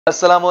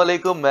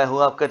अस्सलामुअलैकुम, मैं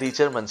हूं आपका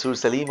टीचर मंसूर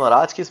सलीम और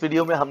आज की इस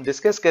वीडियो में हम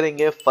डिस्कस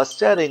करेंगे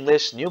first year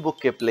English new book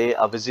के play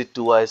a visit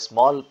to a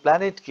small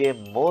planet के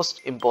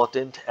most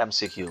important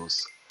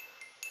MCQs.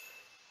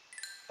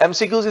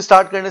 MCQs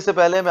start करने से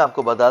पहले मैं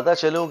आपको बताता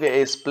चलूं कि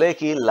इस प्ले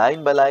की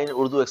line by line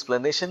Urdu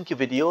explanation की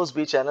वीडियोस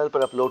भी चैनल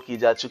पर अपलोड की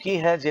जा चुकी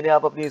हैं, जिन्हें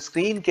आप अपनी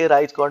स्क्रीन के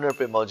राइट कॉर्नर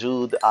पे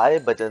मौजूद आई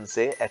बटन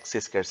से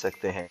एक्सेस कर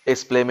सकते हैं।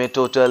 इस प्ले में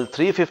टोटल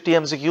 350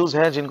 एमसीक्यूज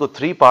हैं, जिनको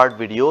 3 पार्ट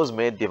वीडियोस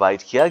में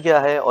डिवाइड किया गया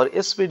है और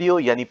इस वीडियो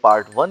यानी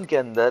पार्ट 1 के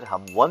अंदर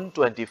हम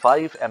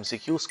 125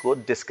 एमसीक्यूज को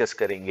डिस्कस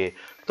करेंगे।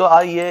 तो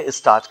आइए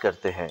स्टार्ट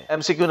करते हैं।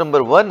 एमसीक्यू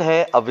नंबर 1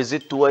 है a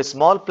visit to a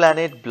small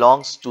planet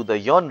belongs to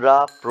the genre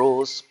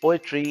prose,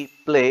 poetry,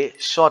 play,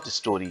 short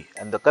story,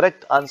 and the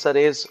correct answer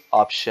is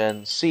option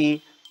C,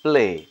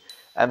 play.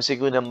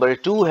 MCQ number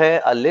 2 है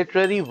a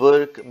literary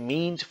work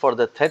meant for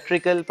the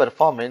theatrical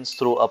performance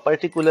through a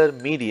particular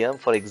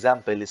medium, for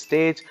example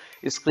stage,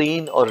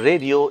 screen or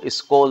radio, is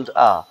called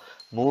a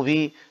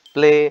movie,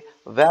 play,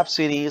 web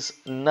series,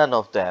 none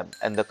of them,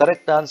 and the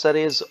correct answer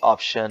is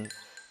option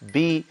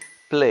B,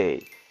 play.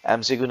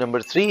 MCQ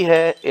number 3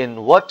 है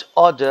in what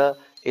order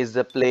is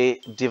the play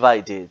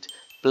divided?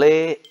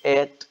 Play,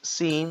 act,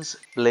 scenes,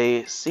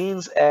 play,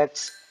 scenes,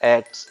 acts,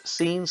 acts,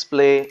 scenes,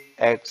 play,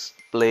 acts,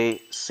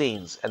 play,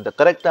 scenes. And the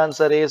correct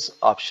answer is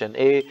option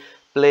A,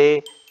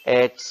 play,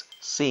 acts,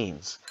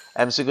 scenes.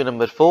 MCQ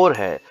number 4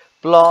 है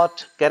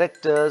plot,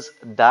 characters,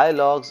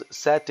 dialogues,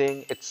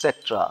 setting,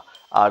 etc.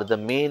 are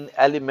the main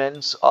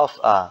elements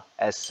of a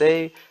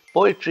essay,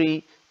 poetry,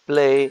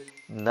 play,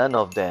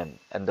 none of them.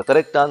 And the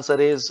correct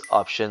answer is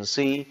option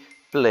C,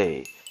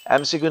 play.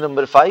 MCQ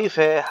number 5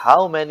 है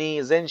how many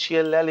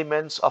essential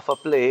elements of a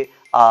play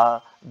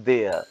are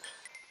there?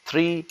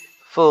 3,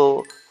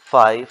 4,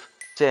 5,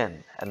 10.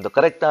 And the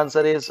correct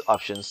answer is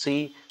option C,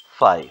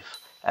 5.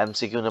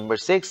 MCQ number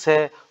 6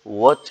 है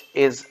what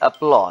is a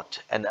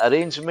plot? An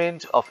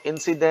arrangement of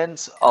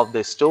incidents of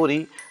the story,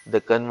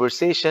 the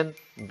conversation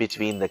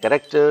between the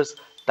characters,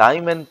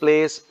 time and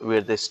place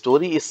where the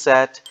story is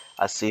set,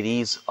 a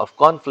series of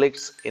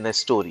conflicts in a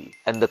story.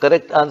 And the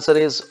correct answer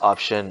is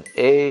option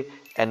A,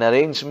 an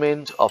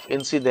arrangement of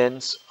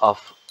incidents of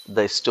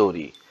the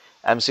story.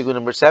 MCQ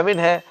number 7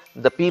 है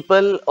the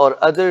people or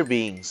other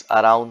beings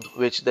around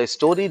which the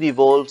story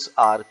revolves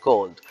are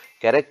called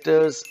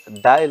characters,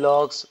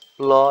 dialogues,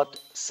 plot,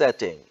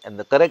 setting. And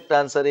the correct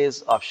answer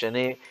is option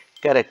A,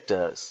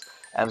 characters.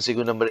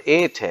 MCQ number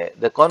 8 है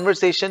the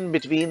conversation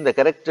between the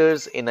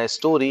characters in a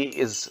story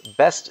is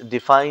best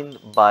defined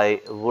by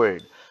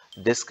word,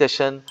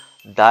 discussion,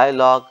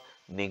 dialogue,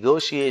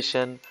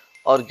 negotiation,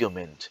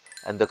 argument.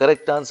 And the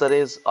correct answer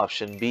is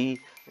option B,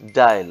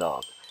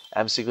 dialogue.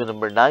 MCQ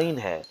number 9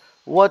 है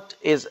what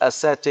is a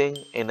setting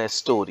in a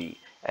story?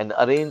 An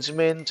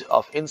arrangement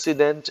of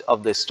incident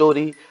of the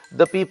story,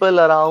 the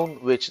people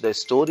around which the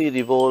story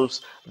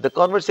revolves, the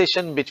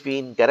conversation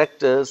between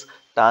characters,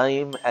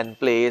 time and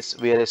place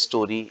where a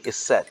story is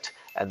set.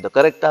 And the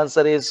correct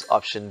answer is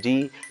option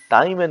D,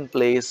 time and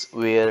place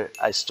where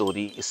a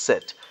story is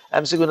set.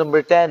 MCQ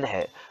number 10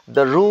 है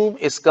the room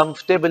is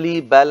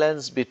comfortably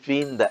balanced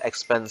between the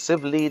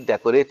expensively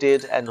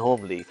decorated and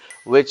homely.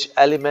 Which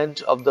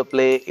element of the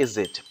play is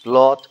it?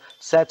 Plot,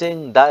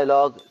 setting,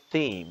 dialogue,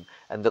 theme.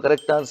 And the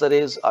correct answer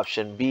is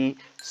option B,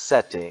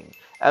 setting.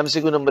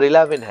 MCQ number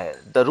 11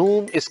 है the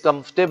room is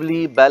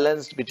comfortably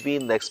balanced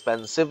between the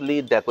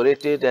expensively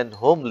decorated and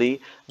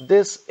homely.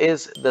 This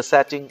is the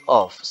setting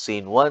of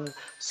scene 1,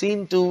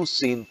 scene 2,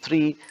 scene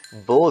 3,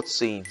 both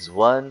scenes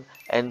 1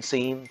 and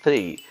scene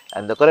 3.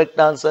 And the correct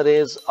answer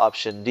is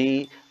option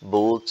D,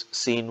 both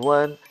scene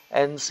 1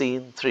 and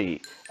scene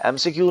 3.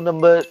 MCQ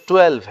number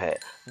 12 है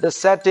the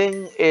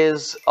setting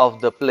is of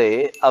the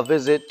play A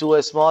Visit to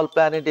a Small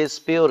Planet is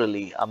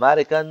purely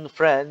American,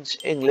 French,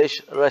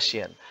 English,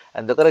 Russian.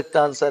 And the correct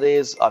answer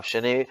is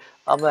option A,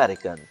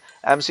 American.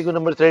 MCQ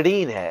number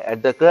 13 है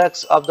at the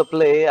crux of the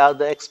play are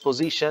the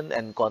exposition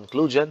and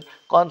conclusion,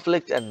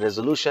 conflict and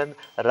resolution,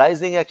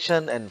 rising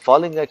action and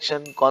falling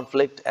action,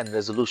 conflict and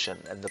resolution.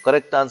 And the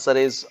correct answer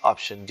is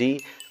option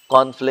D,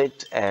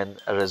 conflict and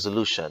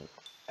resolution.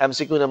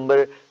 MCQ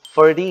number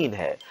 14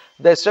 है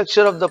the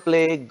structure of the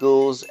play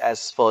goes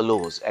as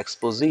follows: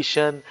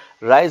 exposition,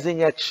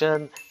 rising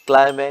action,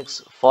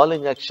 climax,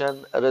 falling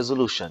action,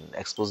 resolution.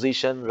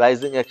 Exposition,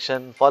 rising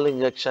action,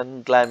 falling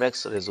action,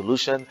 climax,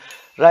 resolution.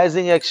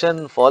 Rising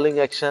action, falling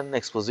action,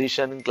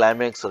 exposition,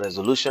 climax,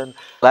 resolution.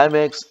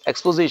 Climax,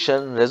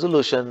 exposition,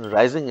 resolution,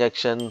 rising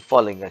action,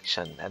 falling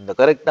action. And the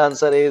correct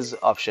answer is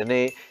option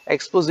A,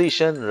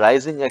 exposition,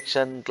 rising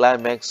action,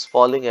 climax,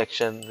 falling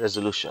action,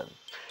 resolution.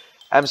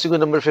 MCQ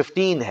number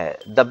 15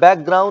 है the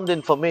background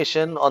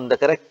information on the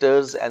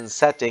characters and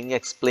setting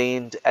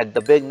explained at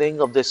the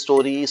beginning of the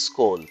story is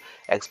called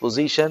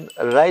exposition,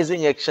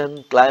 rising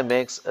action,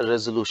 climax,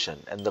 resolution.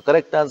 And the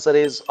correct answer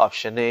is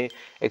option A,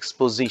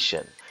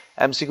 exposition.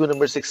 MCQ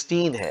number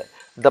 16 है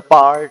the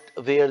part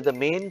where the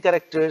main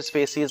characters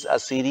faces a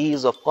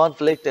series of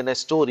conflict in a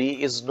story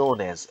is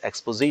known as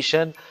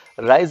exposition,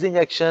 rising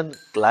action,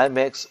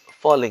 climax,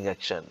 falling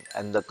action.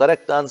 And the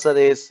correct answer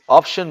is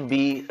option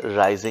B,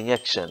 rising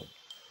action.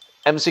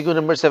 MCQ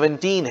number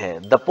 17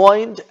 है the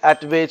point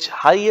at which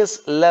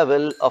highest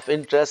level of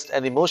interest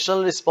and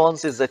emotional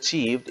response is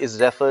achieved is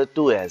referred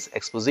to as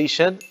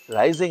exposition,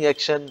 rising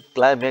action,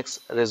 climax,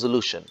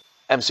 resolution.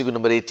 MCQ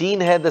number 18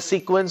 है the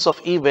sequence of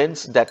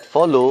events that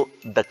follow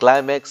the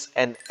climax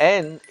and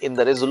end in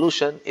the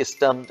resolution is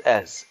termed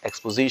as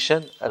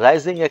exposition,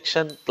 rising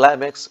action,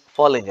 climax,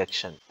 falling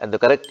action. And the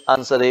correct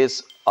answer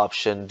is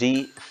option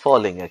D,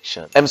 falling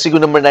action.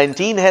 MCQ number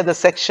 19 है the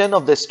section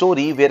of the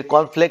story where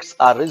conflicts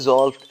are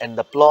resolved and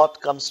the plot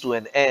comes to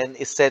an end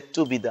is said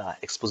to be the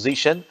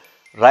exposition,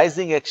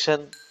 rising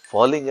action,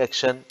 falling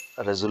action,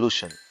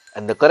 resolution.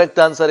 And the correct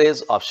answer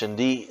is option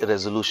D,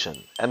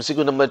 resolution.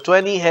 MCQ number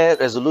 20 है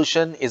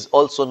resolution is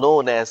also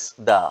known as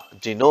the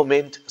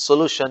denouement,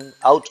 solution,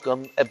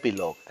 outcome,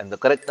 epilogue. And the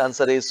correct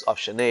answer is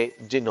option A,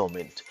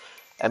 denouement.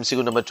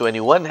 MCQ number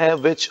 21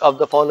 है which of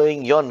the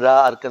following genre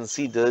are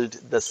considered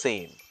the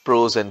same?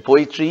 Prose and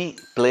poetry,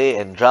 play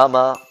and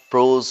drama,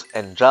 prose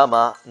and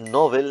drama,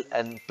 novel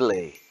and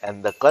play.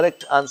 And the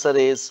correct answer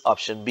is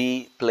option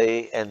B,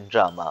 play and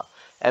drama.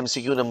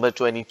 MCQ number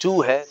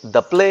 22 है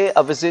the play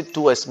A Visit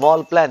to a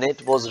Small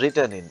Planet was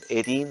written in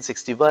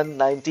 1861,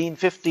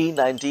 1950,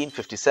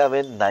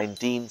 1957,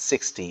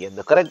 1960. And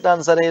the correct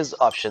answer is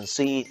option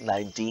C,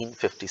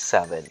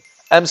 1957.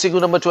 MCQ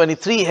number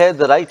 23 है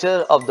the writer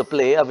of the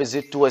play A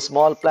Visit to a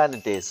Small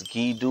Planet is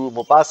Guy de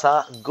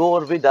Maupassant,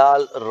 Gore,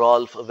 Vidal,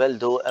 Rolf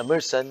Waldo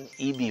Emerson,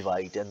 E.B.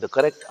 White. And the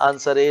correct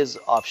answer is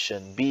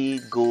option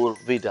B, Gore,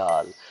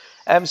 Vidal.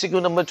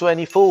 MCQ number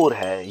 24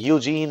 है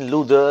Eugene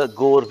Luther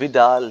Gore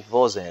Vidal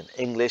was an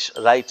English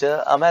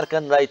writer,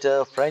 American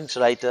writer, French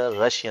writer,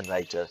 Russian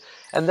writer.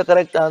 And the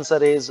correct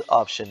answer is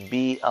option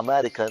B,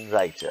 American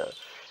writer.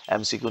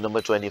 MCQ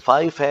number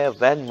 25 है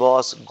when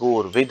was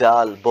Gore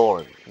Vidal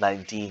born?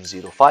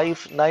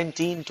 1905,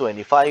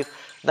 1925,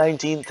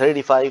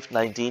 1935,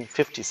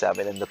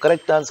 1957. And the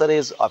correct answer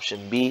is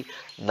option B,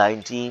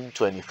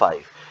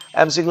 1925.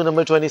 MCQ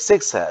number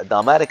 26 है the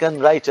American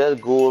writer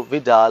Gore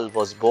Vidal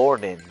was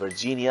born in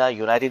Virginia,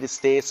 United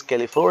States,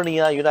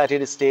 California,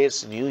 United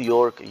States, New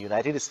York,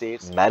 United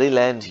States,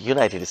 Maryland,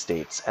 United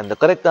States. And the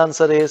correct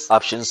answer is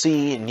option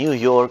C, New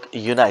York,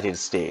 United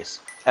States.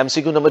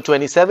 MCQ number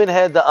 27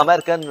 है the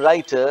American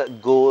writer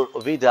Gore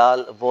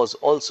Vidal was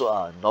also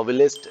a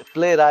novelist,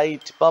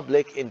 playwright,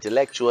 public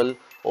intellectual,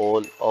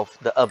 all of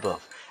the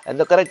above. And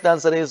the correct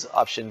answer is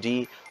option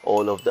D,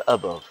 all of the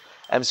above.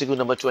 MCQ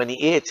number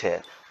 28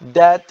 है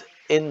that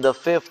in the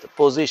fifth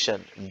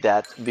position,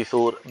 that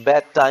before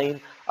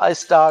bedtime, A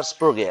Star's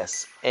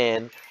Progress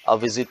and A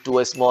Visit to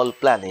a Small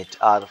Planet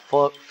are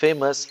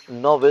famous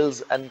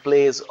novels and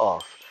plays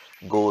of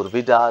Gore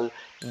Vidal,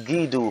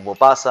 Guy de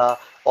Maupassant,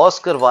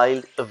 Oscar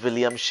Wilde,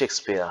 William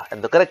Shakespeare.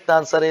 And the correct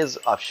answer is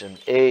option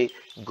A,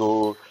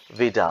 Gore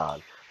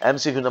Vidal.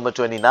 MCQ number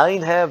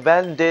 29 है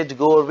when did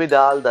Gore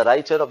Vidal, the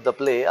writer of the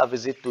play A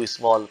Visit to a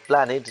Small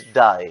Planet,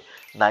 die?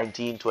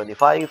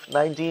 1925,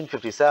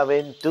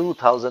 1957,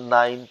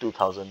 2009,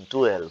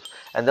 2012.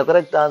 And the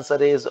correct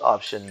answer is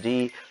option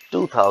D,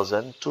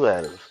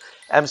 2012.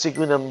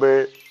 MCQ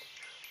number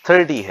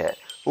 30 है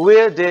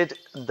where did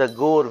the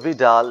Gore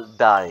Vidal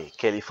die?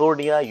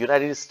 California,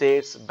 United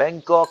States,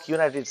 Bangkok,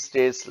 United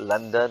States,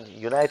 London,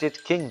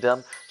 United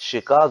Kingdom,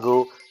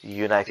 Chicago,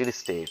 United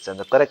States. And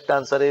the correct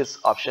answer is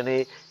option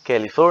A,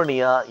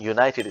 California,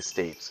 United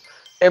States.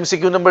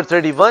 MCQ number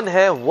 31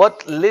 है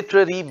what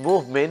literary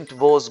movement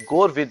was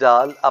Gore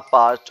Vidal a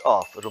part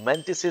of?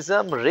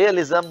 Romanticism,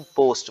 realism,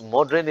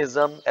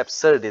 postmodernism,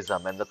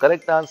 absurdism. And the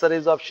correct answer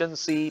is option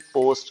C,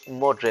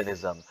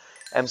 postmodernism.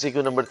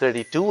 MCQ number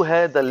 32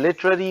 है the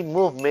literary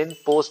movement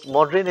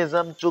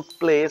postmodernism took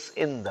place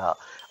in the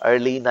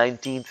early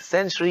 19th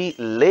century,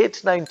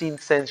 late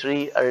 19th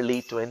century,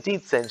 early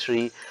 20th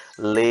century,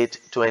 late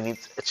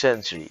 20th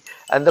century.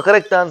 And the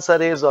correct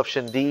answer is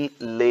option D,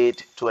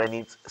 late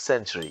 20th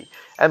century.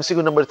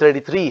 MCQ number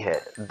 33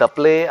 है the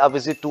play A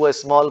Visit to a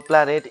Small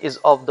Planet is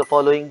of the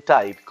following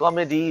type: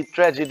 comedy,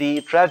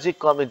 tragedy, tragic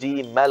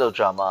comedy,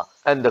 melodrama.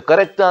 And the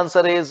correct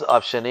answer is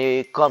option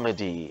A,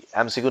 comedy.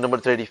 MCQ number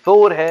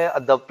 34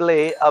 है the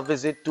play A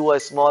Visit to a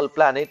Small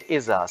Planet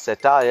is a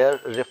satire,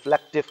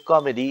 reflective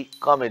comedy,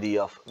 comedy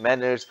of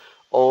manners,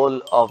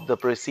 all of the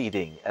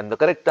preceding. And the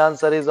correct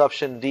answer is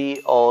option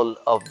D, all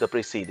of the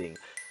preceding.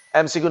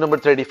 MCQ number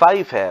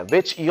 35 है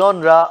which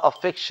genre of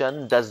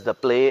fiction does the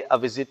play A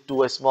Visit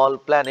to a Small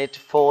Planet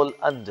fall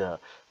under?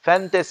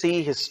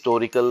 Fantasy,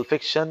 historical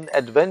fiction,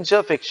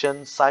 adventure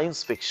fiction,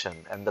 science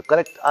fiction. And the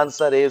correct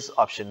answer is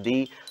option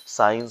D,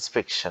 science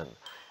fiction.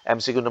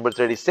 MCQ number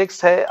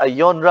 36 है a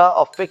genre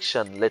of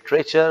fiction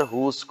literature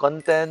whose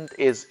content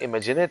is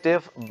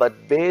imaginative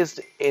but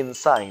based in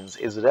science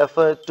is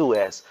referred to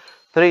as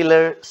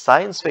thriller,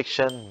 science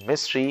fiction,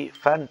 mystery,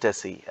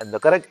 fantasy. And the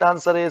correct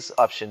answer is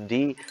option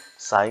D,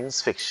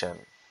 science fiction.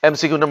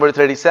 MCQ number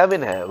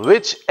 37 है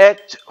which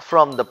act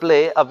from the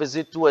play A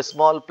Visit to a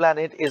Small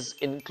Planet is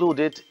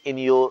included in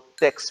your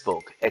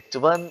textbook? Act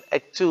 1,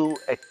 Act 2,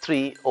 Act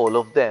 3, all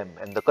of them.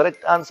 And the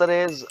correct answer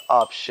is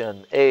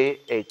option A,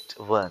 Act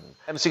 1.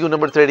 MCQ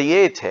number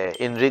 38 है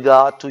in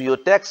regard to your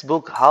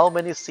textbook, how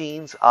many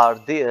scenes are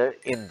there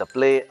in the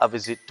play A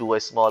Visit to a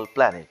Small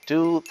Planet?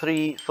 2,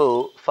 3,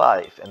 4,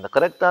 5. And the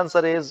correct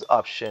answer is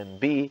option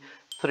B,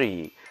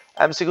 3.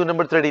 MCQ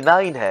number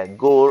 39 है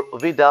Gore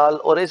Vidal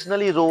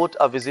originally wrote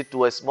A Visit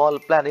to a Small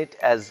Planet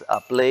as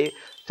a play,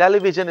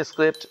 television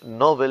script,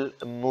 novel,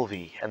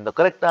 movie. And the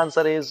correct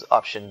answer is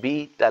option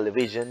B,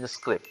 television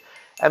script.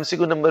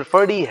 MCQ number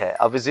 40 है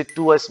A Visit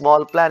to a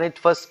Small Planet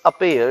first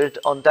appeared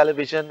on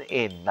television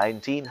in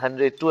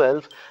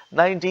 1912,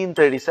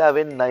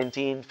 1937,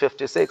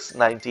 1956,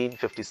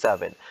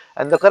 1957.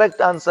 And the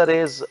correct answer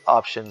is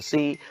option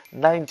C,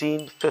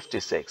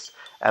 1956.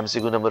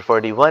 MCQ number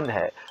 41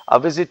 है A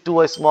Visit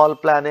to a Small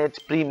Planet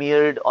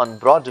premiered on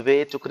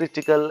Broadway to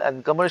critical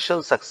and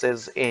commercial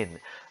success in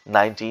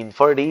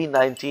 1940,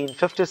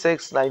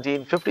 1956,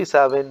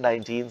 1957,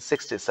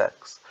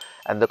 1966.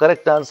 And the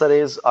correct answer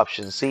is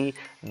option C,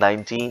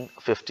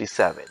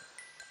 1957.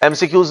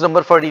 MCQs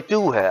number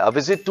 42 है A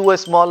Visit to a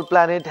Small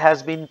Planet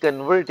has been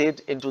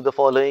converted into the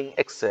following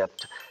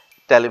except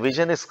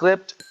television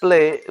script,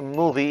 play,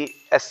 movie,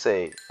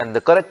 essay. And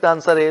the correct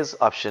answer is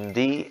option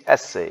D,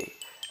 essay.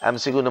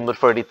 MCQ number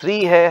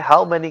 43 है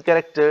How many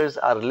characters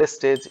are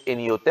listed in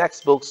your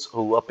textbooks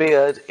who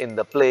appeared in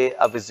the play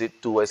A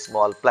Visit to a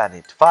Small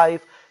Planet?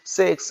 5,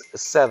 6,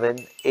 7,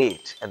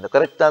 8. And the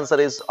correct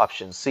answer is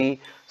option C,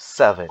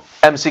 7.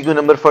 MCQ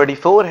number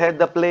 44 है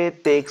The play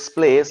takes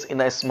place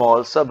in a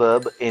small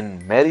suburb in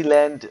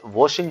Maryland,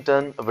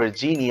 Washington,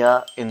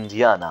 Virginia,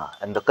 Indiana.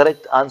 And the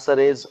correct answer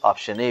is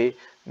option A,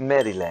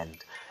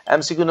 Maryland.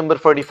 MCQ number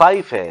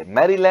 45 है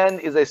Maryland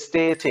is a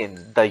state in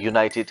the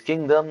United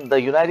Kingdom, the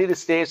United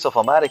States of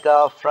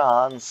America,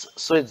 France,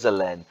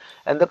 Switzerland.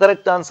 And the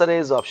correct answer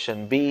is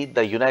option B,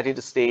 the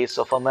United States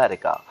of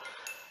America.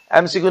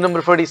 MCQ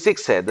number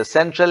 46 है The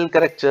central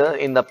character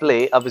in the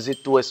play A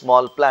Visit to a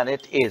Small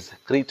Planet is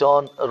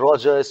Kreton,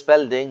 Roger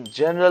Spelding,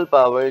 General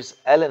Powers,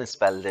 Ellen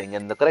Spelding.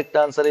 And the correct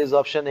answer is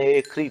option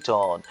A,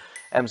 Kreton.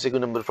 MCQ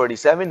number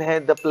 47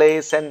 है The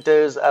play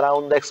centers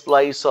around the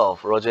exploits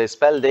of Roger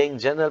Spelding,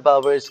 General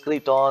Powers,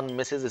 Kreton,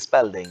 Mrs.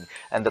 Spelding.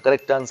 And the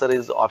correct answer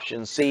is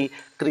option C,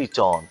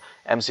 Kreton.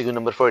 MCQ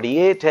number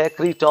 48 है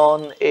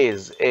Kreton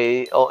is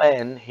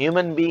A-O-N,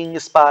 human being,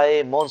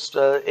 spy,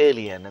 monster,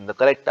 alien. And the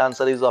correct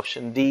answer is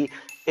option D,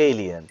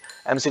 alien.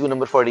 MCQ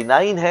number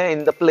 49 है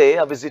In the play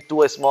A Visit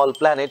to a Small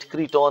Planet,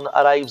 Kreton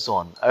arrives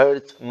on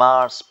Earth,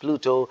 Mars,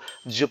 Pluto,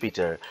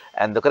 Jupiter.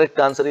 And the correct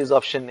answer is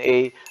option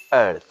A,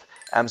 Earth.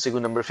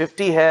 MCQ number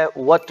 50 है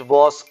What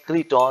was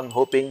Kreton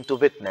hoping to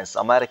witness?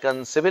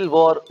 American Civil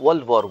War,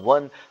 World War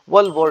I,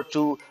 World War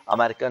II,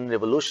 American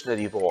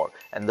Revolutionary War.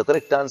 And the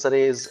correct answer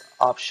is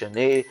option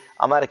A,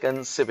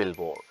 American Civil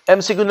War.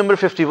 MCQ number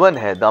 51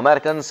 है The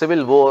American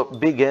Civil War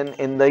began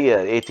in the year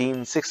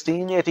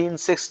 1816,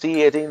 1860,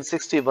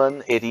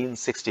 1861,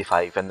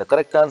 1865. And the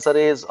correct answer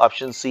is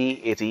option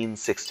C,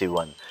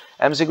 1861.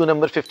 MCQ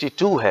number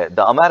 52 है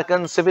The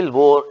American Civil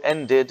War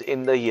ended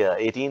in the year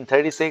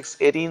 1836,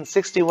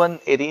 1861,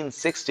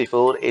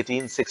 1864,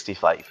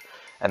 1865.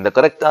 And the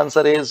correct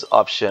answer is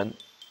option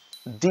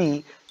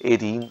D,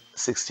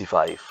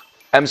 1865.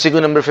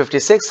 MCQ number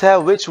 56 है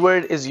Which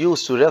word is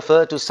used to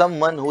refer to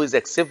someone who is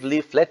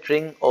excessively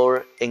flattering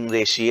or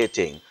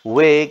ingratiating?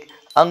 Vague,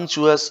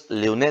 unctuous,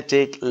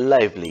 lunatic,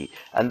 lively.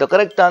 And the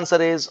correct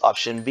answer is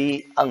option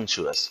B,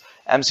 unctuous.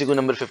 MCQ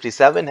number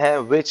 57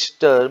 है Which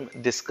term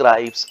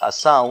describes a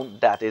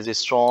sound that is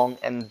strong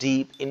and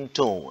deep in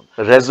tone?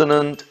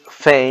 Resonant,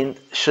 faint,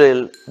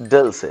 shrill,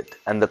 dulcet.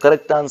 And the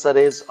correct answer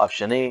is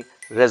option A,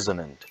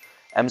 resonant.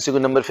 MCQ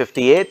number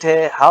 58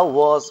 है How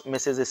was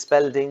Mrs.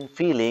 Spelding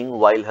feeling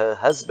while her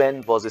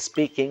husband was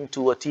speaking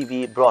to a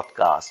TV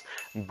broadcast?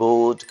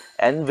 Bored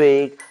and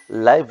vague,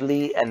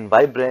 lively and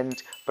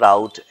vibrant,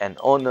 proud and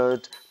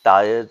honored,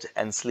 tired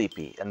and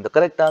sleepy. And the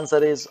correct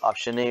answer is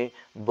option A,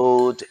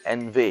 bored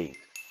and vague.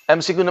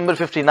 MCQ number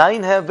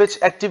 59 है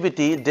Which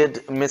activity did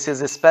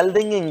Mrs.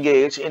 Spelding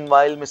engage in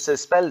while Mr.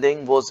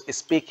 Spelding was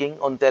speaking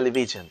on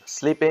television?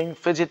 Sleeping,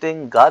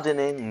 fidgeting,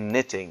 gardening,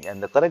 knitting.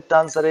 And the correct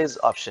answer is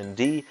option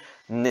D,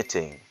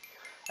 knitting.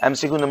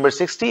 MCQ number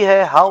 60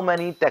 है How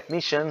many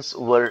technicians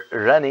were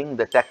running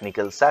the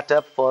technical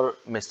setup for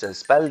Mr.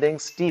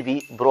 Spelding's TV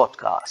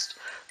broadcast?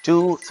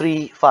 2,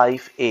 3,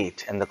 5,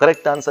 8. And the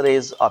correct answer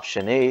is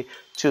option A,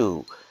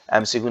 2.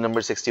 MCQ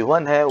number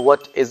 61 है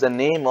What is the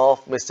name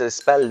of Mr.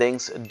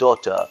 Spelding's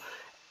daughter?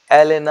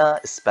 Elena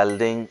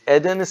Spelding,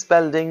 Eden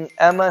Spelding,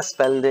 Emma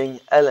Spelding,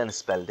 Ellen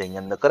Spelding.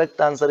 And the correct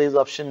answer is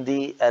option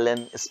D,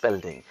 Ellen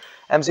Spelding.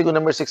 MCQ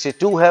number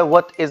 62 है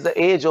What is the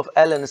age of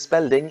Ellen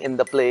Spelding in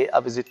the play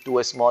A Visit to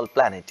a Small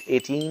Planet?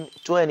 18,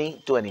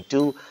 20,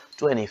 22,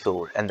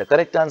 24. And the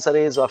correct answer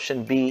is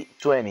option B,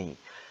 20.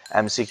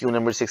 MCQ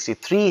number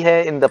 63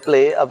 है In the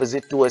play A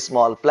Visit to a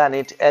Small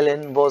Planet,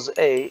 Ellen was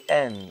a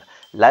N.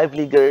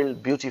 lively girl,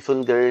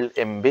 beautiful girl,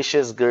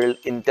 ambitious girl,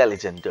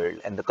 intelligent girl.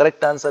 And the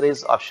correct answer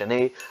is option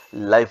A,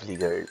 lively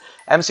girl.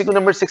 MCQ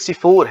number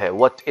 64 है,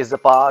 what is the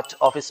part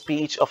of a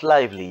speech of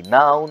lively?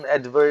 Noun,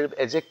 adverb,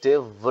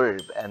 adjective,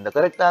 verb. And the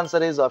correct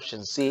answer is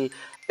option C,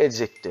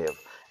 adjective.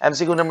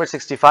 MCQ number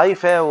 65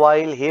 है,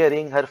 while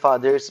hearing her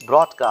father's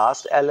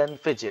broadcast, Ellen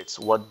fidgets.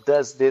 What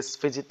does this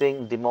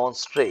fidgeting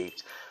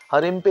demonstrate?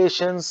 Her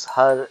impatience,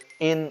 her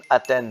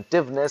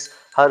inattentiveness,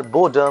 her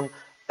boredom,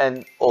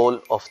 and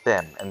all of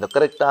them. And the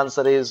correct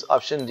answer is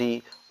option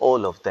D,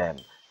 all of them.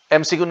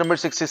 MCQ number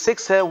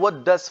 66 है,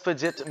 what does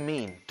fidget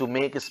mean? To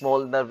make a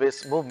small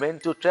nervous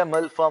movement, to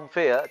tremble from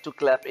fear, to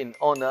clap in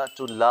honor,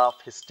 to laugh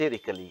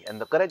hysterically. And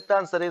the correct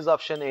answer is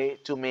option A,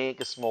 to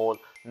make small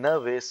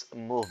nervous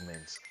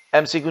movements.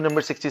 MCQ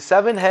number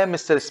 67 है,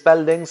 Mr.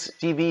 Spelding's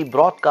TV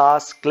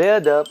broadcast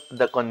cleared up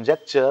the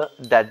conjecture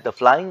that the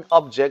flying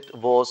object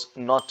was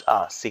not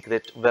a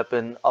secret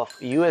weapon of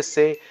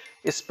USA,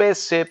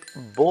 spaceship,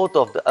 both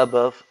of the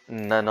above,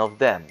 none of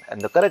them.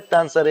 And the correct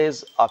answer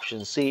is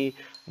option C,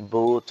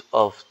 both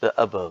of the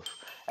above.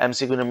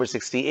 MCQ number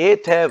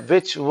 68 है,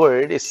 which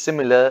word is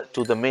similar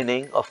to the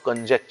meaning of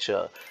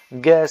conjecture?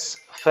 Guess,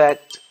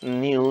 fact,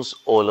 news,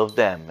 all of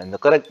them. And the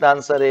correct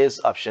answer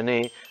is option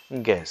A,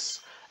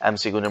 guess.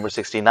 MCQ number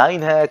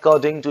 69 है,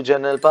 according to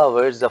general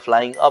powers, the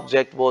flying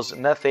object was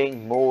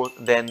nothing more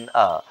than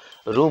a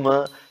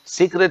rumor,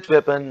 secret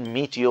weapon,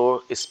 meteor,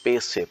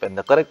 spaceship. And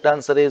the correct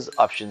answer is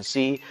option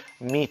C,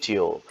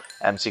 meteor.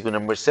 MCQ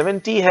number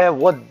 70 है,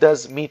 what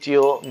does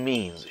meteor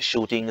means?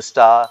 Shooting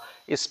star,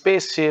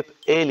 spaceship,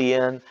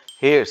 alien,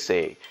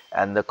 hearsay.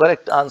 And the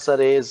correct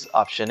answer is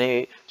option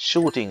A,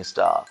 shooting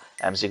star.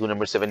 MCQ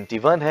number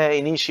 71 है,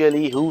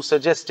 initially who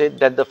suggested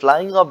that the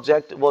flying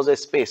object was a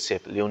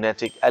spaceship?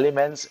 Lunatic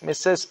elements,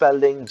 Mr.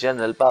 Spelding,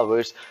 general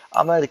powers,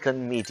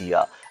 American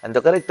media. And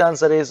the correct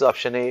answer is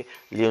option A,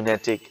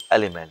 lunatic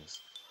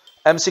elements.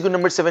 MCQ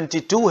number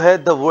 72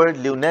 है, the word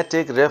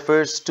lunatic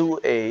refers to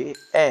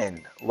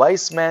an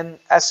wise man,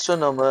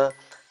 astronomer,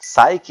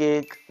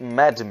 psychic,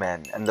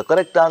 madman. And the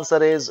correct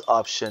answer is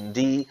option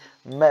D,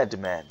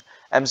 madman.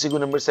 MCQ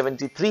number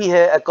 73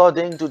 है,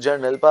 according to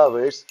general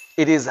powers,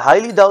 it is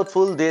highly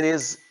doubtful there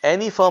is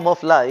any form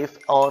of life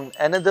on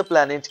another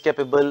planet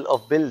capable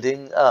of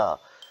building a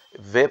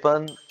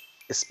weapon,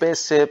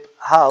 spaceship,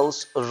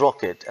 house,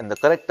 rocket. And the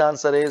correct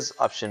answer is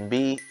option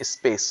B,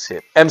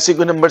 spaceship.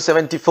 MCQ number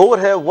 74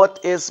 है, what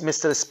is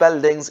Mr.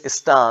 Spelding's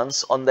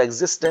stance on the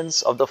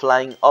existence of the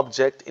flying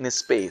object in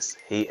space?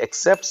 He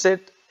accepts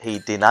it, he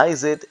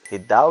denies it, he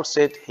doubts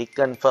it, he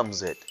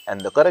confirms it.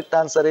 And the correct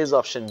answer is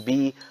option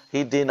B,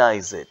 he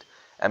denies it.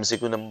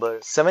 MCQ number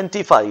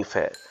 75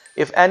 है,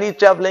 if any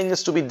traveling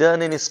is to be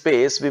done in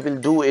space, we will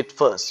do it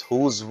first.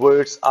 Whose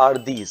words are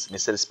these?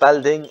 Mr.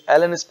 Spelding,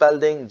 Ellen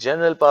Spelding,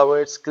 General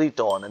Powers,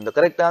 Kreton. And the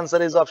correct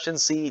answer is option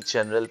C,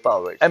 General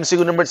Powers.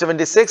 MCQ number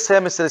 76 है,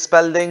 Mr.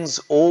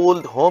 Spelding's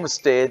old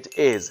homestead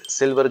is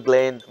Silver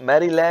Glen,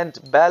 Maryland,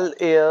 Bel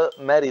Air,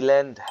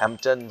 Maryland,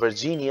 Hampton,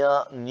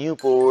 Virginia,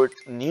 Newport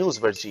News,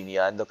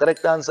 Virginia. And the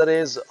correct answer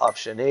is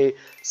option A,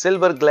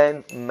 Silver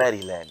Glen,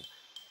 Maryland.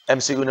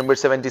 MCQ number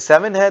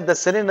 77 है, the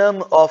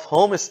synonym of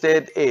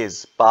homestead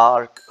is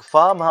park,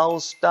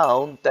 farmhouse,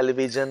 town,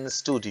 television,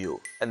 studio.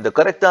 And the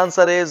correct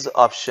answer is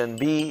option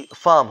B,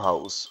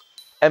 farmhouse.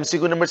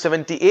 MCQ number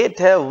 78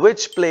 है,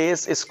 which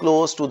place is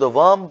close to the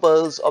warm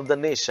pulse of the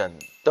nation?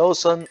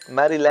 Tucson,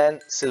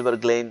 Maryland, Silver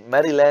Glen,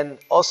 Maryland,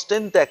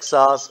 Austin,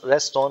 Texas,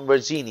 Reston,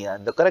 Virginia.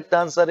 And the correct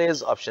answer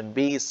is option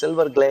B,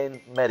 Silver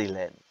Glen,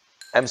 Maryland.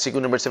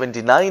 MCQ number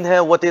 79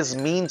 है, what is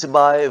meant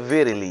by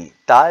wearily?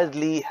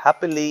 Tiredly,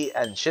 happily,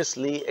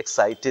 anxiously,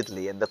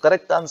 excitedly. And the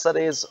correct answer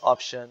is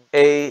option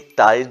A,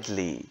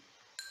 tiredly.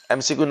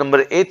 MCQ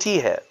number 80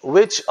 है,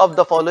 which of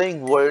the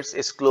following words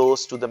is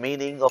close to the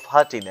meaning of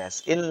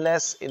heartiness?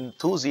 Illness,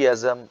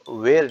 enthusiasm,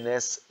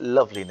 awareness,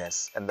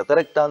 loveliness. And the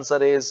correct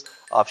answer is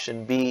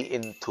option B,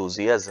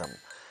 enthusiasm.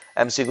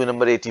 MCQ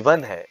number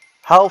 81 है,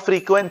 how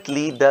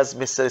frequently does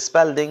Mr.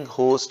 Spelding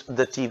host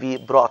the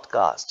TV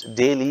broadcast?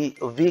 Daily,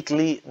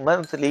 weekly,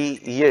 monthly,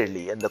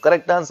 yearly. And the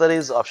correct answer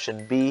is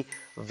option B,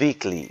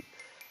 weekly.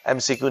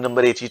 MCQ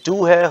number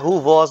 82 है, who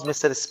was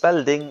Mr.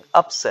 Spelding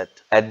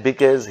upset at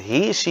because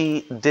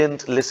she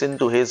didn't listen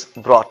to his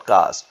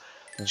broadcast?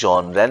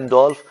 John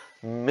Randolph,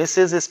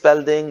 Mrs.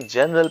 Spelding,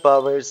 General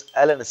Powers,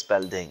 Ellen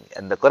Spelding.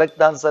 And the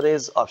correct answer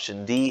is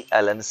option D,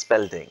 Ellen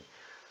Spelding.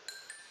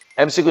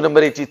 MCQ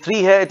number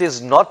 83 है, it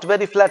is not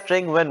very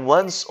flattering when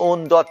one's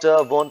own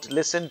daughter won't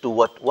listen to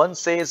what one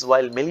says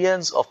while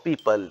millions of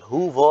people.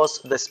 Who was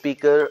the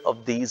speaker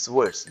of these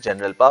words?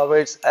 General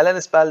Powers,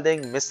 Ellen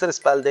Spelding, Mr.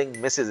 Spelding,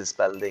 Mrs.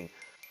 Spelding.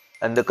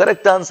 And the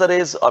correct answer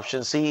is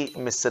option C,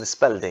 Mr.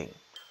 Spelding.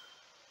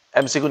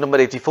 MCQ number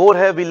 84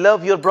 है, we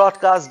love your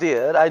broadcast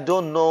dear, I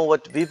don't know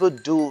what we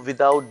would do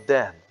without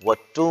them. What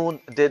tone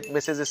did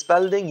Mrs.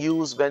 Spelding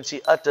use when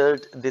she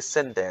uttered this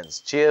sentence?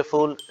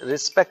 Cheerful,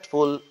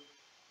 respectful,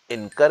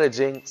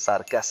 encouraging,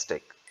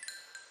 sarcastic.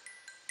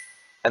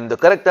 And the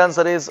correct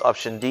answer is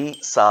option D,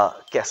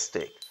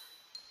 sarcastic.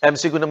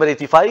 MCQ number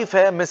 85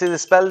 है Mrs.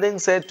 Spelding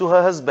said to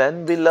her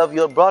husband, "We love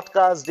your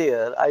broadcast,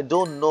 dear. I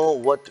don't know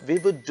what we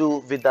would do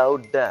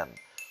without them."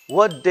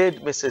 What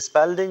did Mrs.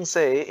 Spelding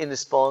say in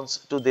response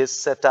to this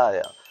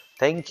satire?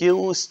 "Thank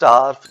you,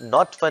 starve,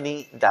 not funny,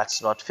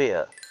 that's not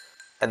fair."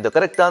 And the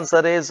correct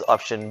answer is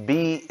option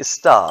B,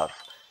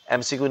 starve.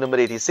 MCQ number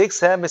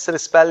 86 है Mr.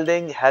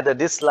 Spelding had a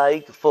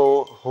dislike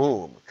for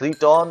whom?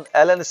 Kreton,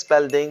 Alan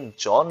Spelding,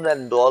 John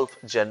Randolph,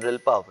 General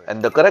Power.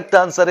 And the correct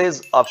answer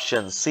is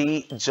option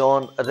C,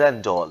 John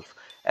Randolph.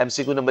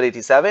 MCQ number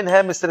 87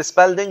 है Mr.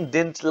 Spelding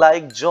didn't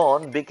like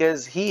John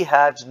because he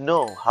had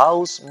no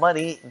house,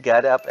 money,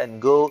 get up and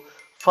go,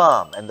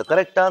 farm. And the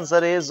correct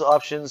answer is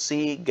option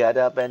C, get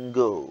up and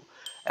go.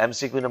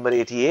 MCQ number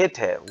 88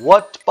 है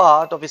What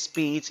part of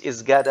speech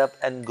is get up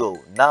and go?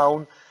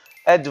 Noun,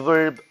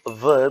 adverb,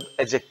 verb,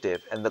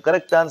 adjective. And the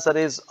correct answer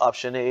is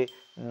option A,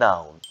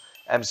 noun.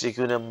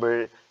 MCQ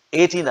number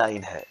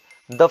 89 है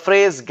The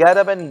phrase get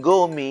up and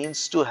go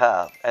means to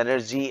have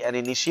energy and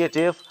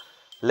initiative,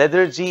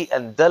 lethargy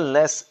and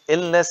dullness,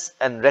 illness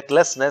and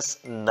recklessness,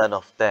 none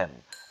of them.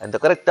 And the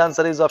correct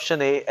answer is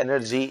option A,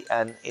 energy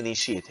and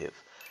initiative.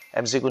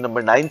 MCQ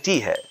number 90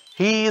 है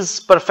He is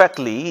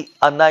perfectly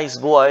a nice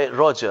boy,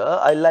 Roger.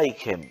 I like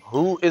him.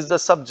 Who is the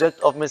subject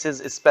of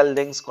Mrs.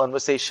 Spelding's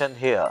conversation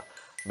here?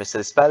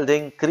 Mr.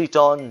 Spelding,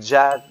 Kreton,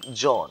 Jack,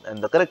 John.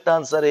 And the correct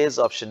answer is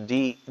option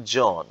D,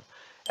 John.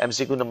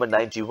 MCQ number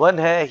 91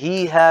 है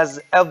He has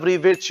every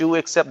virtue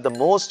except the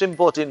most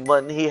important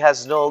one. He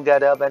has no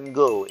get up and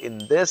go.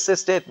 In this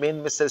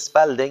statement, Mr.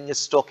 Spelding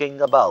is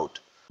talking about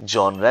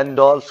John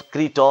Randolph,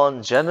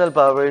 Kreton, General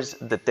Powers,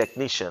 the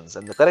technicians.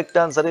 And the correct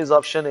answer is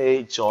option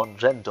A, John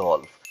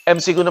Randolph.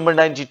 MCQ number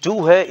 92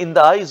 है In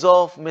the eyes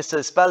of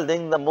Mr.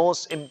 Spelding, the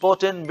most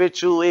important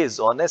virtue is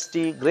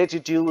honesty,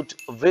 gratitude,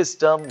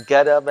 wisdom,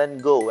 get up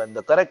and go. And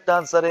the correct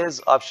answer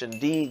is option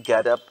D,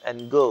 get up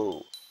and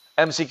go.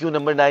 MCQ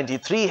number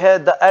 93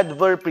 है The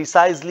adverb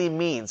precisely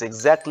means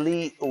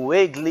exactly,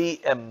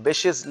 vaguely,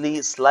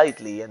 ambitiously,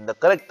 slightly. And the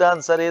correct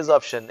answer is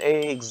option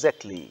A,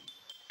 exactly.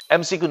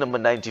 MCQ number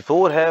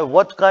 94 है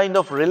What kind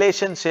of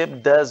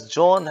relationship does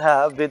John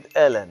have with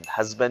Ellen?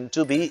 Husband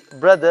to be,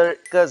 brother,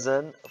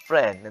 cousin,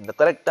 friend. And the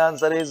correct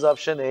answer is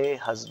option A,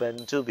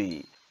 husband to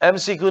be.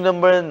 MCQ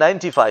number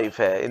 95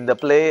 है In the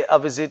play A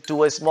Visit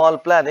to a Small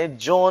Planet,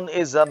 John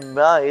is a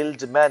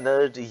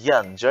mild-mannered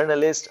young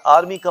journalist,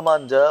 army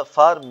commander,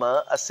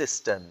 farmer,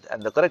 assistant.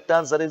 And the correct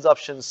answer is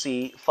option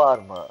C,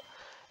 farmer.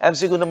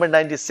 MCQ number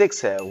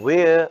 96 है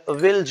Where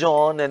will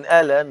John and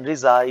Ellen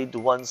reside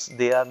once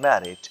they are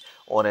married?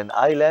 On an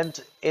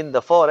island, in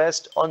the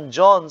forest, on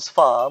John's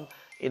farm,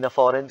 in a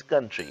foreign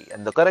country.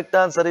 And the correct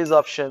answer is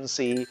option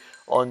C,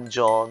 on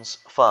John's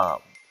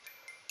farm.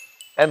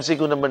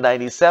 MCQ number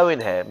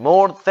 97 है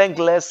More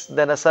thankless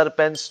than a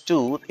serpent's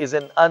tooth is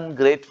an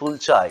ungrateful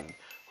child.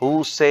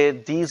 Who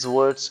said these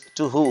words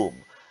to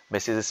whom?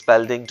 Mrs.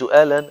 Spelding to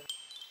Ellen,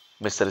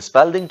 Mr.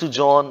 Spelding to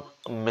John,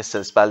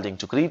 Mr. Spelding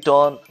to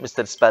Kreton,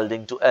 Mr.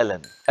 Spelding to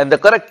Ellen. And the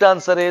correct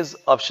answer is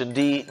option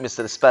D,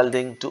 Mr.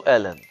 Spelding to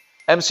Ellen.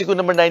 MCQ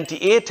number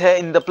 98 है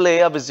In the play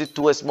A Visit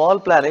to a Small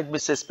Planet,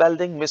 Mr.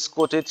 Spelding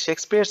misquoted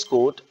Shakespeare's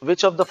quote.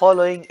 Which of the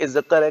following is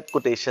the correct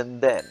quotation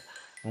then?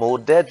 More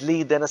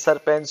deadly than a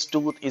serpent's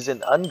tooth is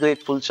an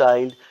ungrateful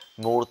child.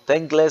 More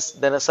thankless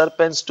than a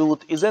serpent's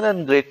tooth is an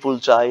ungrateful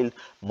child.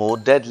 More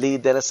deadly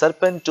than a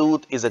serpent's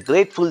tooth is a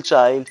grateful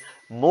child.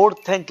 More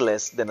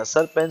thankless than a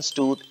serpent's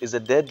tooth is a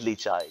deadly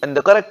child. And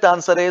the correct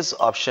answer is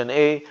option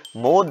A.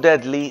 More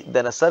deadly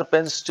than a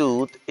serpent's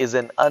tooth is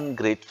an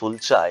ungrateful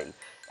child.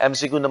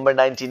 MCQ number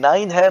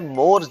 99 है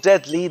More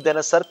deadly than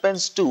a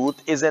serpent's tooth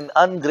is an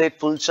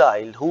ungrateful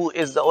child. Who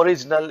is the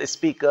original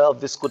speaker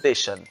of this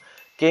quotation?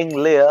 King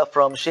Lear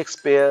from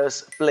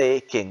Shakespeare's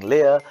play King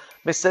Lear,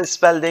 Mr.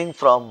 Spelding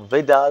from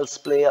Vidal's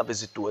play A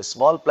Visit to a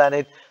Small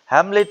Planet,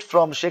 Hamlet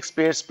from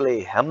Shakespeare's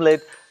play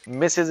Hamlet,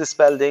 Mrs.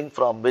 Spelding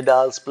from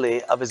Vidal's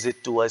play A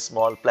Visit to a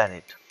Small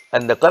Planet.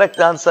 And the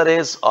correct answer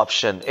is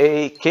option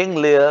A, King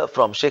Lear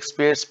from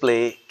Shakespeare's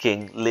play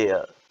King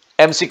Lear.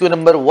 MCQ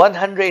number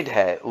 100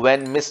 है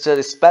When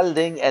Mr.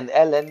 Spelding and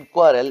Ellen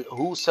quarrel,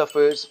 who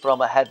suffers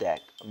from a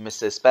headache?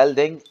 Mr.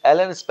 Spelding,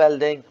 Ellen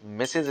Spelding,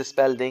 Mrs.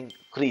 Spelding,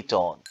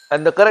 Kreton.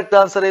 And the correct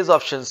answer is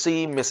option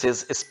C,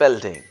 Mrs.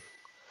 Spelding.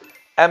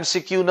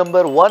 MCQ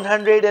number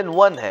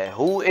 101 है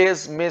Who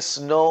is Miss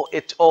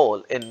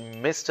Know-It-All in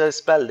Mr.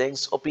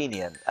 Spelding's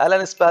opinion?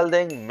 Ellen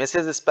Spelding,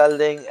 Mrs.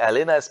 Spelding,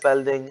 Elena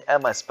Spelding,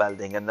 Emma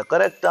Spelding. And the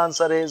correct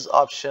answer is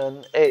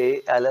option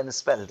A, Ellen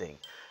Spelding.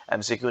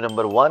 MCQ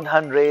number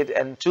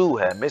 102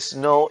 है Miss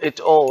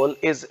Know-It-All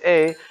is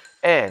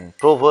an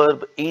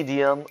proverb,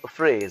 idiom,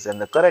 phrase.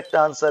 And the correct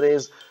answer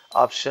is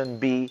option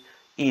B,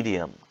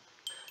 idiom.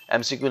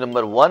 MCQ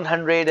number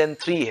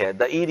 103 है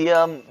The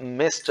idiom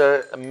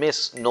Mr.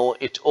 Miss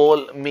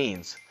Know-It-All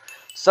means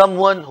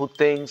someone who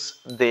thinks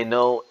they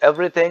know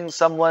everything,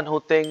 someone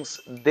who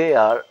thinks they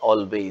are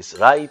always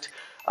right,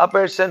 a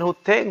person who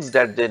thinks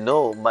that they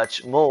know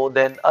much more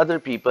than other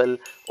people,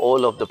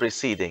 all of the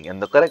preceding.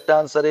 And the correct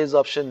answer is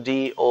option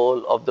D,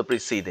 all of the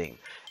preceding.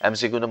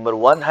 MCQ number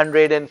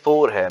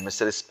 104 है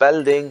Mr.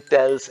 Spelding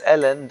tells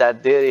Ellen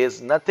that there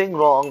is nothing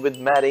wrong with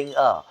marrying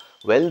a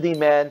wealthy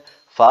man,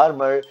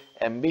 farmer,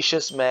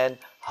 ambitious man,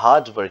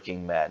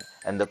 hard-working man.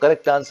 And the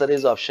correct answer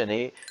is option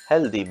A,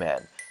 healthy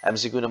man.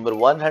 MCQ number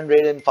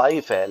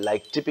 105 है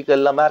like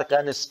typical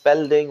American,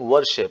 Spelding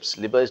worships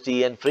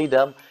liberty and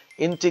freedom,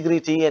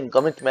 integrity and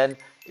commitment,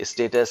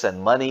 status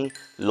and money,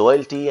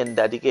 loyalty and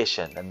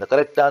dedication. And the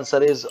correct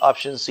answer is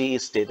option C,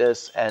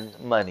 status and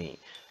money.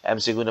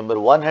 MCQ number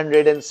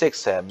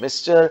 106 है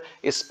Mr.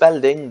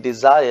 Spelding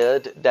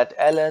desired that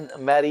Ellen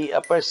marry a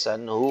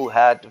person who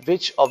had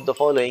which of the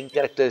following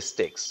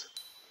characteristics?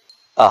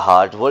 A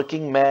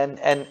hard-working man,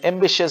 an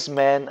ambitious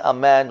man, a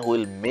man who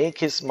will make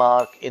his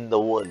mark in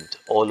the world.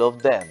 All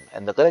of them.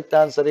 And the correct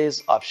answer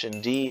is option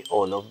D,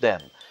 all of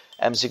them.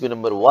 MCQ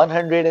number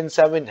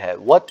 107 है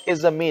What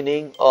is the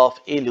meaning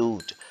of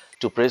elude?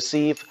 To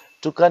perceive,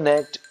 to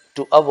connect,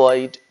 to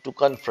avoid, to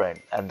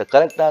confront. And the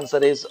correct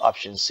answer is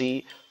option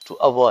C, to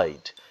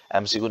avoid.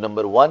 MCQ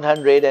number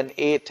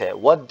 108 है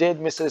What did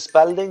Mr.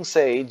 Spelding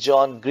say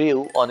John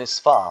grew on his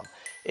farm?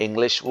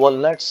 English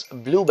walnuts,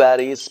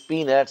 blueberries,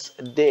 peanuts,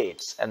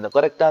 dates. And the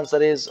correct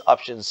answer is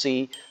option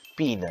C,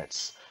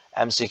 peanuts.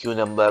 MCQ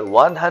number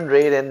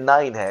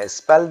 109 है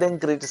Spelding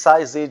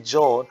criticizes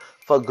John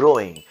for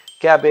growing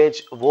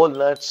cabbage,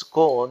 walnuts,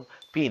 corn,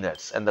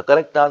 peanuts. And the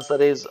correct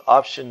answer is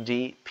option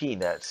D,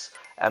 peanuts.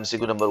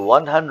 MCQ number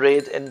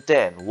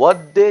 110.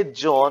 What did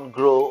John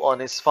grow on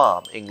his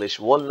farm? English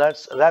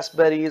walnuts,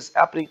 raspberries,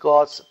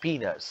 apricots,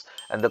 peanuts.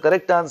 And the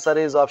correct answer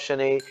is option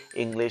A,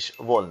 English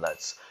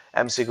walnuts.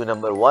 MCQ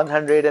number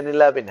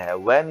 111 है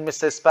When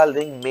Mr.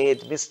 Spelding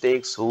made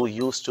mistakes, who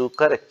used to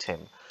correct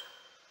him?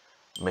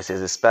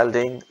 Mrs.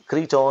 Spelding,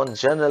 Kreton,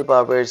 General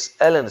Powers,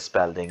 Ellen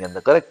Spelding. And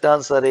the correct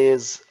answer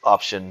is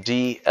option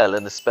D,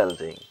 Ellen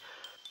Spelding.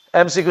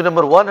 MCQ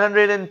number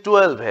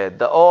 112 है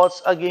The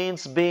odds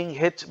against being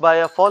hit by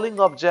a falling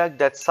object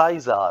that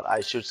size are,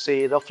 I should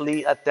say,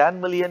 roughly a 10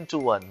 million to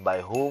 1.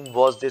 By whom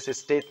was this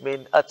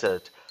statement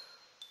uttered?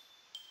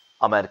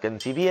 American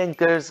TV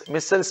anchors,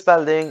 Mr.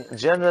 Spelding,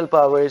 General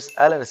Powers,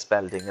 Ellen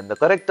Spelding. And the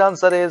correct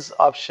answer is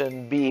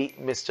option B,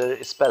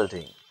 Mr.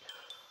 Spelding.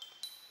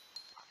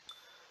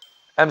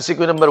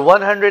 MCQ number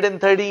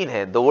 113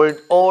 है The word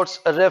odds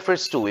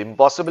refers to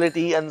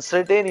impossibility,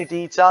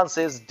 uncertainty,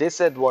 chances,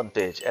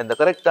 disadvantage. And the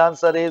correct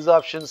answer is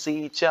option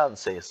C,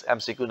 chances.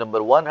 MCQ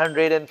number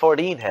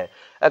 114 है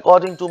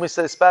According to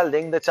Mr.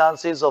 Spelding, the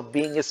chances of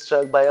being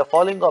struck by a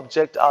falling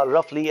object are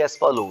roughly as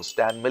follows: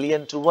 10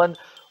 million to 1,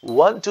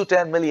 1 to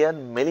 10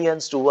 million,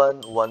 millions to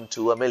 1, 1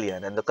 to a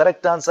million. And the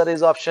correct answer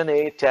is option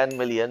A, 10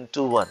 million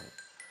to 1.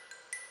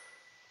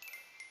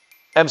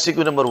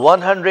 MCQ number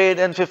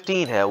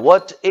 115 है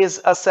What is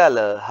a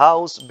cellar,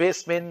 house,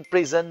 basement,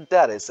 prison,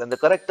 terrace? And the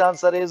correct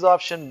answer is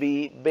option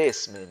B,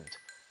 basement.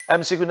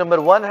 MCQ number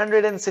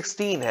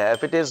 116 है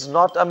If it is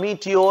not a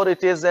meteor,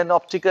 it is an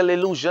optical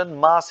illusion,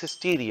 mass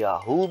hysteria.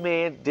 Who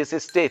made this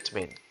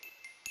statement?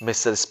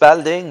 Mr.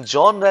 Spelding,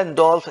 John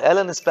Randolph,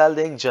 Ellen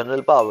Spelding,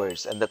 General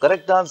Powers. And the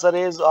correct answer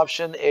is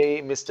option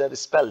A, Mr.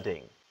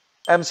 Spelding.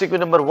 MCQ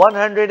number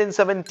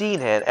 117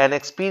 है An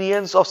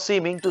experience of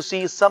seeming to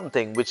see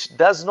something which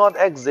does not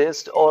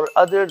exist or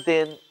other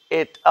than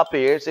it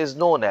appears is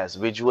known as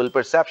visual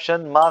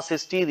perception, mass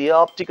hysteria,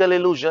 optical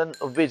illusion,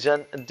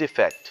 vision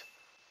defect.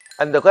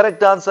 And the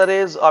correct answer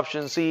is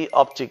option C,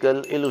 optical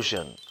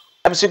illusion.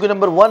 MCQ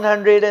number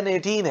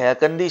 118 है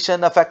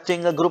condition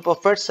affecting a group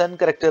of person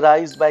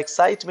characterized by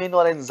excitement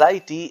or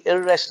anxiety,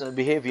 irrational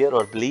behavior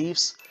or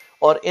beliefs,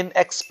 or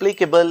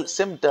inexplicable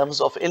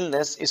symptoms of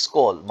illness is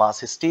called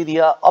mass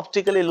hysteria,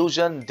 optical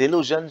illusion,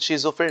 delusion,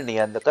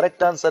 schizophrenia. And the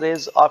correct answer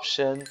is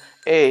option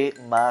A,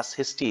 mass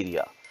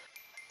hysteria.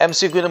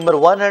 MCQ number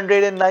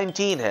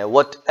 119 है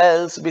What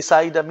else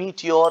beside a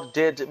meteor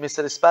did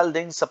Mr.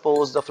 Spelding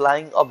suppose the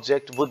flying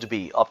object would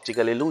be?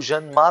 Optical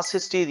illusion, mass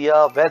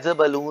hysteria, weather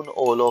balloon,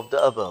 all of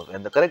the above.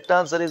 And the correct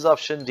answer is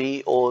option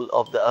D, all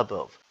of the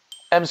above.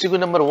 MCQ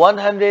number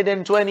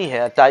 120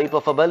 है A type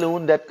of a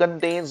balloon that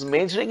contains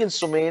measuring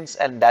instruments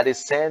and that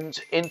is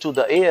sent into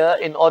the air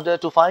in order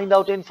to find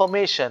out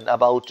information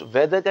about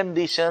weather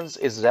conditions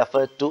is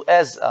referred to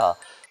as a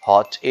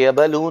hot air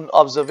balloon,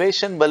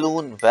 observation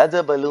balloon,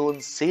 weather balloon,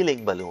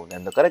 ceiling balloon.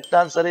 And the correct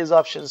answer is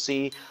option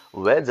C,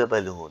 weather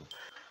balloon.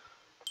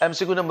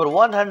 MCQ number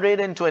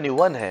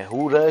 121 है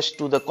Who rushed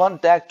to the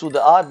contact to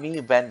the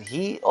army when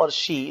he or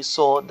she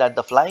saw that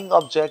the flying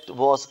object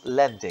was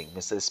landing?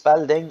 Mr.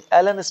 Spelding,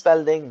 Ellen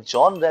Spelding,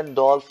 John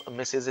Randolph,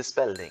 Mrs.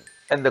 Spelding.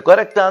 And the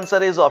correct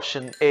answer is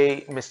option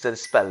A, Mr.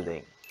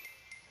 Spelding.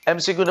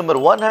 MCQ number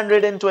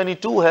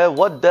 122 है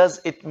What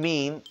does it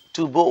mean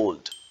to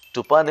bolt?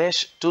 To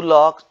punish, to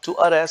lock, to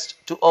arrest,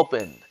 to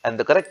open. And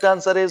the correct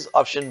answer is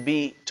option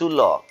B, to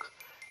lock.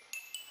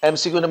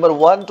 MCQ number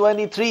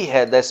 123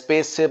 है The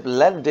spaceship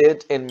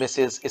landed in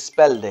Mrs.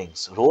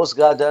 Spelding's rose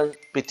garden,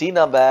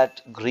 patina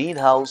bat,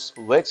 greenhouse,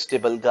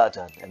 vegetable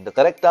garden. And the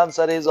correct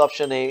answer is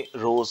option A,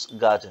 rose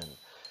garden.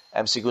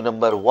 MCQ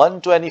number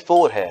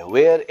 124 है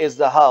Where is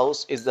the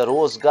house is the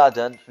rose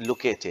garden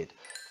located?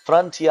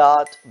 Front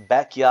yard,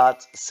 backyard,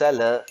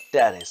 cellar,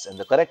 terrace. And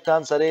the correct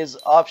answer is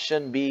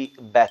option B,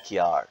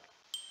 backyard.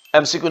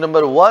 MCQ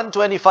number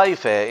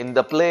 125 है. In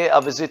the play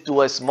A Visit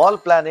to a Small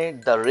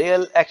Planet, the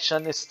real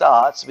action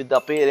starts with the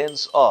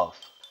appearance of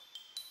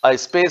a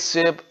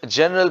spaceship,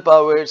 general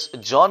powers,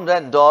 John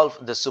Randolph,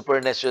 the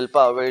supernatural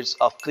powers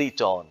of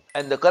Kreton.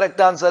 And the correct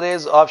answer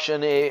is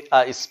option A,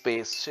 a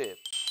spaceship.